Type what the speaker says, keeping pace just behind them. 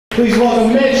Please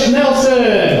welcome Mitch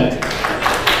Nelson.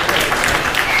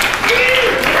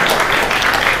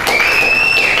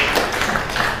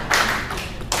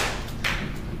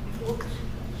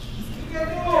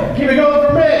 Keep it going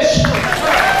for Mitch.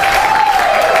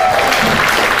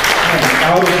 I'm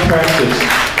out of practice.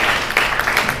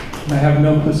 I have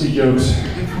no pussy jokes.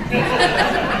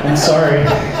 I'm sorry.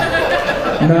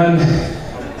 None.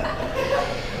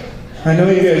 I know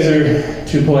you guys are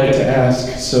too polite to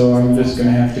ask, so I'm just going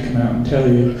to have to come out and tell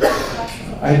you.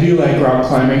 I do like rock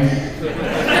climbing.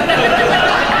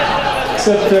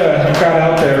 Except I got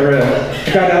out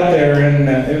there and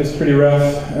it was pretty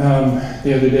rough.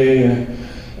 The other day,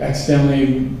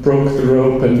 accidentally broke the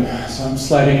rope, and so I'm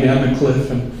sliding down the cliff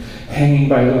and hanging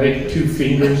by like 2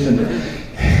 fingers, and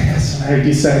so I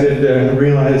decided to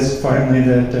realize finally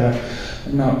that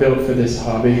I'm not built for this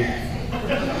hobby.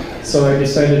 So I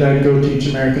decided I'd go teach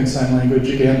American Sign Language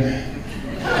again.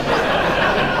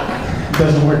 It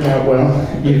doesn't work out well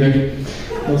either.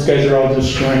 Those guys are all just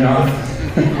showing off.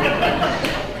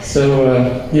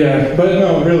 So yeah, but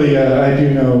no, really, I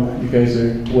do know you guys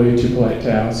are way too polite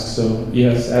to ask. So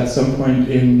yes, at some point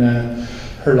in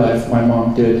her life, my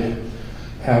mom did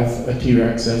have a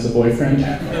T-Rex as a boyfriend.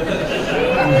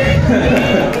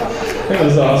 It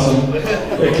was awesome.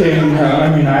 It came,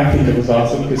 I think it was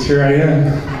awesome because here I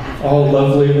am, all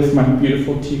lovely with my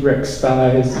beautiful T-Rex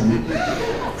thighs. And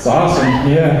it's awesome,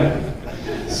 yeah.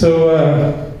 So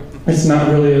it's not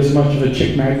really as much of a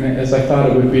chick magnet as I thought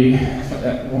it would be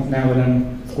now that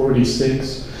I'm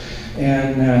 46,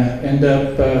 and end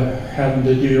up having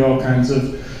to do all kinds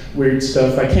of weird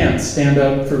stuff. I can't stand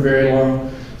up for very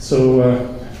long, so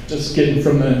just getting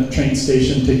from the train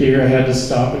station to here, I had to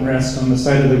stop and rest on the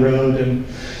side of the road, and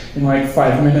in like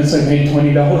 5 minutes I made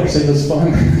 $20. It was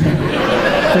fun.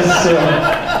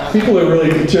 People are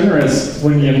really generous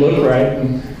when you look right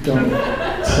and don't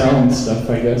sound stuff,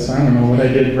 I guess. I don't know what I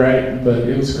did right, but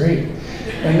it was great.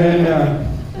 And then,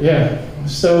 yeah,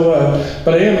 so,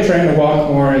 but I am trying to walk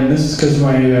more, and this is because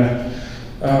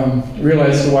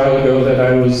realized a while ago that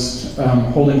I was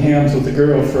holding hands with a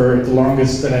girl for the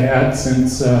longest that I had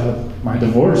since my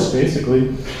divorce,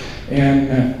 basically.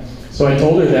 And so I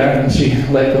told her that, and she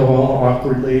let go all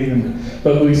awkwardly,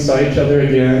 but we saw each other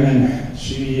again, and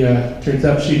she, turns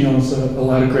out she knows a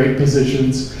lot of great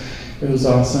positions. It was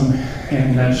awesome.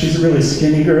 And she's a really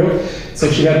skinny girl, so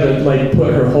she had to like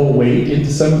put her whole weight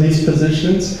into some of these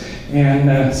positions.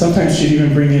 And sometimes she'd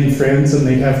even bring in friends, and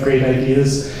they'd have great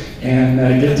ideas and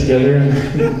get together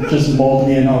and just mold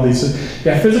me in all these.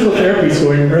 Yeah, physical therapy's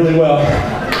going really well.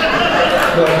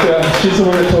 But she's the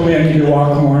one that told me I need to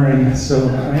walk more, and so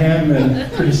I am,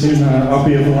 and pretty soon I'll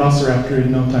be a velociraptor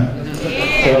in no time. So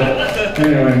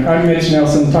anyway, I'm Mitch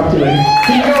Nelson. Talk to you later.